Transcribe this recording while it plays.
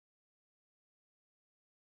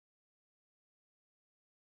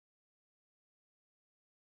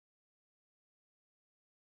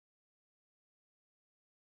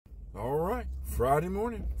All right, Friday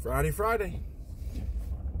morning, Friday, Friday,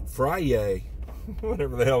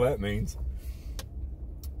 whatever the hell that means.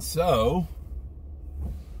 So,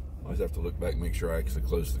 I always have to look back and make sure I actually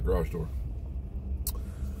closed the garage door.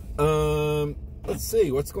 Let's see,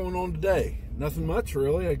 what's going on today? Nothing much,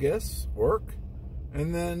 really, I guess. Work.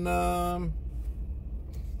 And then,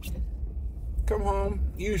 come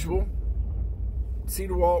home, usual.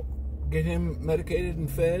 Cedar Walk, get him medicated and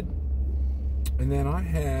fed. And then I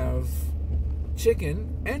have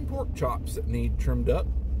chicken and pork chops that need trimmed up,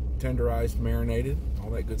 tenderized, marinated, all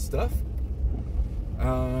that good stuff.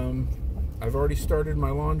 I've already started my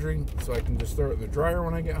laundry, so I can just throw it in the dryer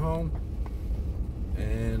when I get home.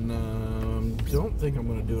 And don't think I'm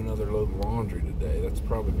going to do another load of laundry today. That's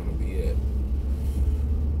probably going to be it.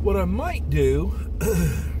 What I might do,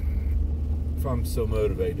 if I'm so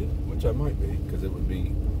motivated, which I might be, because it would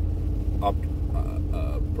be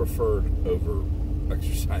preferred over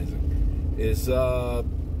exercising, is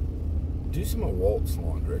do some of Walt's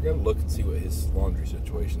laundry. I got to look and see what his laundry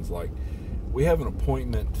situation's like. We have an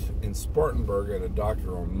appointment in Spartanburg at a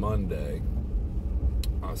doctor on Monday,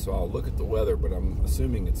 so I'll look at the weather, but I'm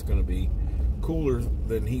assuming it's going to be cooler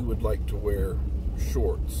than he would like to wear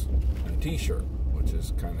shorts and a t-shirt, which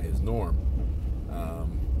is kind of his norm.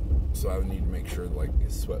 So I would need to make sure like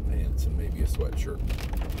his sweatpants and maybe a sweatshirt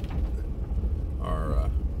are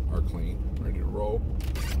clean, ready to roll.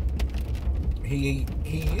 He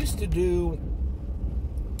used to do,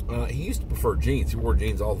 he used to prefer jeans. He wore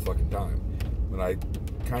jeans all the fucking time. But I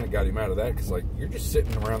kind of got him out of that because, like, you're just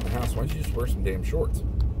sitting around the house. Why don't you just wear some damn shorts?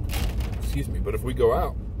 Excuse me. But if we go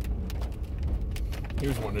out, he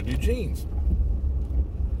was wanting to do jeans.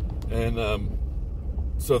 And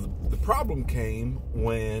so the problem came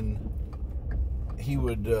when he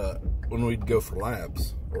would, when we'd go for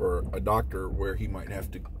labs or a doctor where he might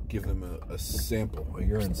have to give them a sample, a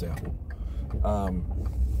urine sample.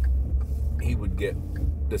 He would get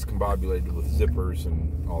discombobulated with zippers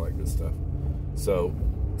and all that good stuff. So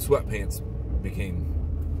sweatpants became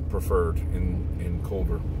preferred in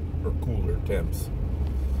colder or cooler temps.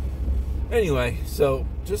 Anyway, so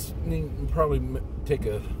just need to probably take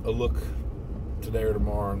a look today or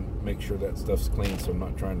tomorrow and make sure that stuff's clean, so I'm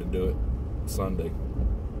not trying to do it Sunday.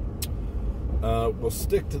 We'll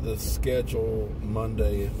stick to the schedule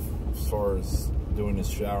Monday as far as doing his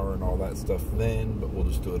shower and all that stuff then, but we'll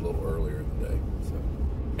just do it a little earlier in the day. So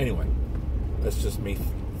anyway, that's just me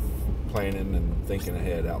planning and thinking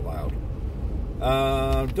ahead out loud.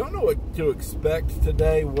 Don't know what to expect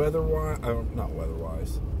today weather-wise, not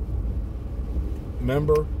weather-wise,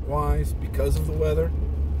 member-wise, because of the weather.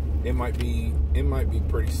 It might be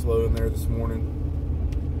pretty slow in there this morning.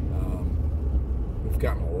 We've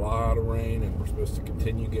gotten a lot of rain, and we're supposed to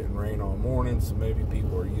continue getting rain all morning, so maybe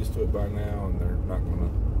people are used to it by now, and they're not going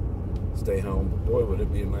to stay home. But boy, would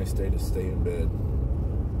it be a nice day to stay in bed.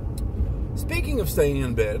 Speaking of staying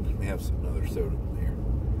in bed, let me have another soda here.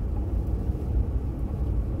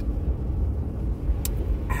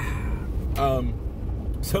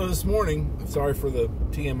 So this morning, sorry for the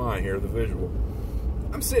TMI here, the visual.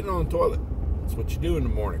 I'm sitting on the toilet. That's what you do in the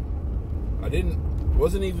morning.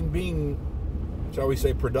 Wasn't even being, shall we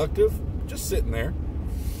say, productive. Just sitting there.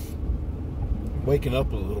 Waking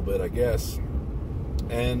up a little bit, I guess.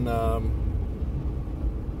 And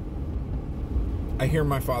I hear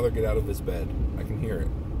my father get out of his bed. I can hear it.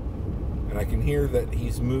 And I can hear that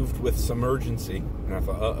he's moved with some urgency. And I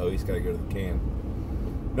thought, uh-oh, he's got to go to the can.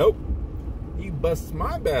 Nope. He busts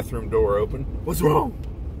my bathroom door open. What's wrong?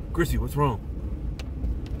 Chrissy, what's wrong?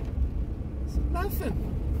 I said, nothing.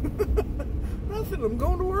 Nothing. I'm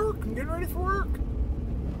going to work. I'm getting ready for work.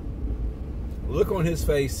 The look on his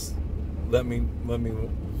face let me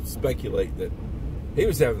speculate that he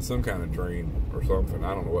was having some kind of dream or something.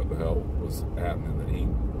 I don't know what the hell was happening that he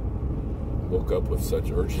woke up with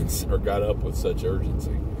such urgency, or got up with such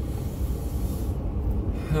urgency.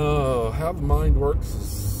 Oh, how the mind works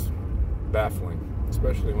is baffling,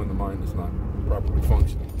 especially when the mind is not properly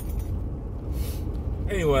functioning.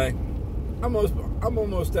 Anyway, I'm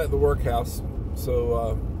almost at the workhouse,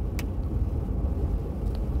 so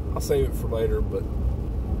I'll save it for later, but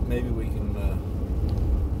maybe we can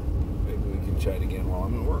chat again while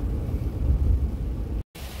I'm at work.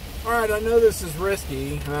 Alright, I know this is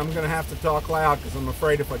risky, and I'm going to have to talk loud because I'm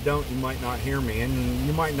afraid if I don't, you might not hear me, and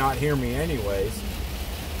you might not hear me anyways.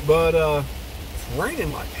 But it's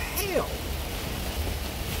raining like hell.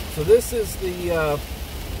 So this is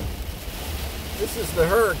the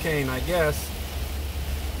hurricane, I guess.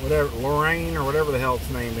 Whatever, Lorraine or whatever the hell its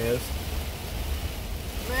name is.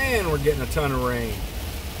 Man, we're getting a ton of rain.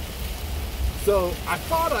 So I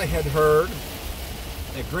thought I had heard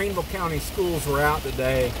that Greenville County schools were out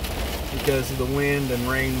today because of the wind and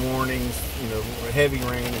rain warnings, you know, heavy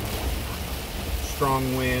rain and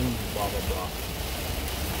strong wind, blah, blah, blah.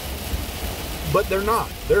 But they're not.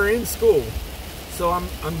 They're in school. So I'm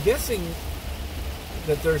guessing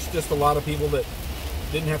that there's just a lot of people that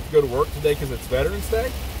didn't have to go to work today because it's Veterans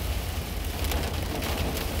Day.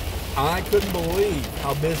 I couldn't believe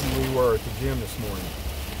how busy we were at the gym this morning.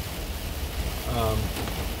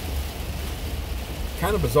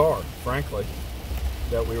 Kind of bizarre, frankly,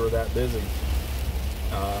 that we were that busy.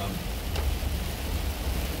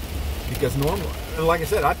 Because normally, like I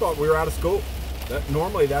said, I thought we were out of school.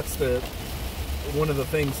 Normally, that's one of the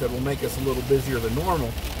things that will make us a little busier than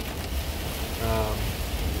normal.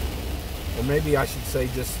 Or maybe I should say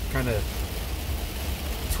just kind of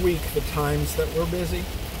tweak the times that we're busy.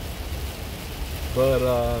 But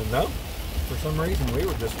no, for some reason we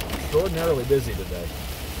were just extraordinarily busy today.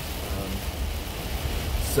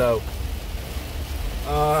 So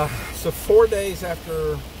 4 days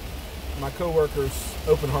after my coworker's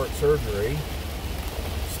open heart surgery,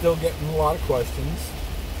 still getting a lot of questions.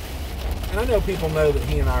 And I know people know that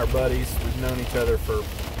he and I are buddies. We've known each other for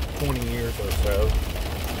 20 years or so.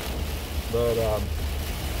 But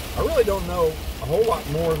I really don't know a whole lot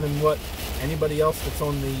more than what anybody else that's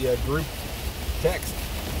on the group text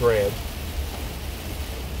thread,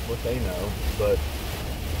 what they know. But,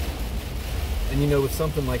 and you know, with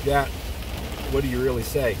something like that, what do you really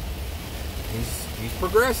say? He's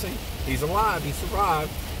progressing. He's alive. He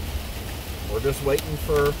survived. We're just waiting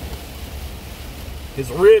for his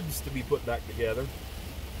ribs to be put back together.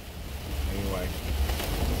 Anyway,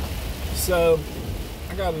 so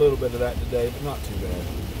I got a little bit of that today, but not too bad.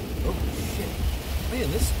 Oh shit, man!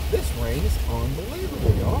 This rain is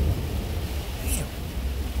unbelievable, y'all. Damn.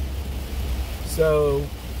 So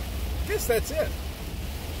I guess that's it.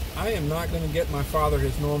 I am not going to get my father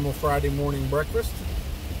his normal Friday morning breakfast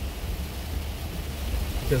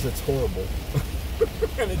because it's horrible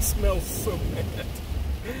and it smells so bad.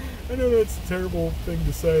 I know that's a terrible thing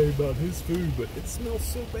to say about his food, but it smells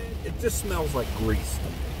so bad. It just smells like grease to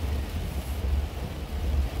me.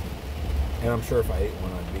 And I'm sure if I ate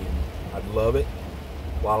one, I'd love it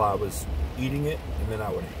while I was eating it, and then I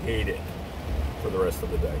would hate it for the rest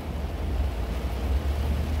of the day.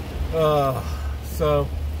 So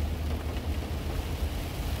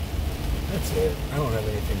that's it. I don't have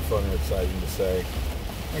anything fun or exciting to say.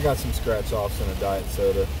 I got some scratch offs and a diet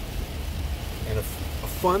soda and a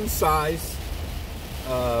fun size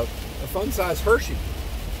Hershey.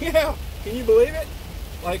 Yeah, can you believe it?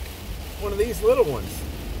 Like one of these little ones.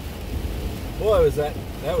 Boy,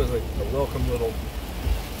 that was a welcome little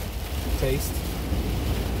taste.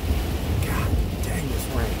 God dang this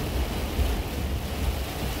rain.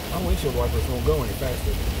 My windshield wipers won't go any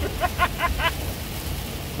faster.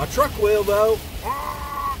 My truck will though.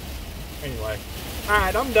 Anyway,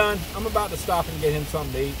 alright, I'm done. I'm about to stop and get him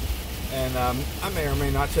something to eat. And I may or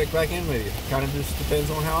may not check back in with you. Kind of just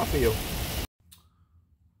depends on how I feel.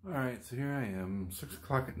 Alright, so here I am, 6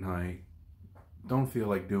 o'clock at night. Don't feel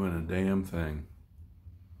like doing a damn thing.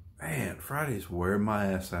 Man, Friday's wearing my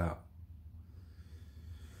ass out.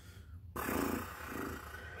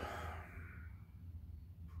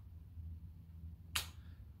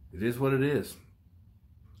 It is what it is.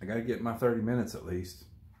 I gotta get my 30 minutes at least.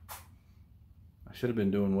 I should have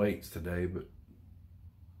been doing weights today, but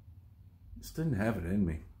just didn't have it in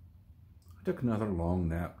me. I took another long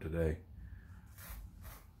nap today.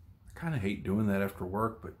 I kind of hate doing that after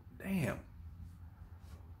work, but damn,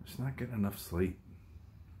 just not getting enough sleep.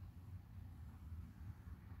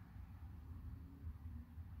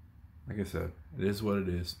 Like I said, it is what it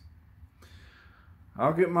is.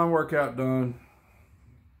 I'll get my workout done,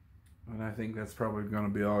 and I think that's probably going to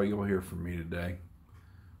be all you'll hear from me today,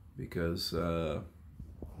 because kind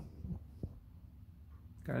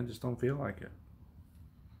of just don't feel like it.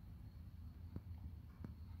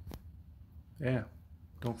 Yeah,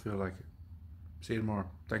 don't feel like it. See you tomorrow.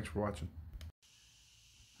 Thanks for watching.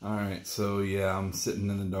 Alright, so yeah, I'm sitting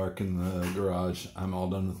in the dark in the garage. I'm all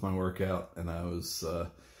done with my workout, and I was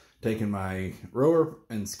taking my rower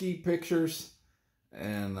and ski pictures,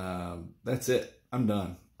 and that's it. I'm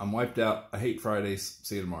done. I'm wiped out. I hate Fridays.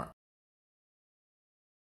 See you tomorrow.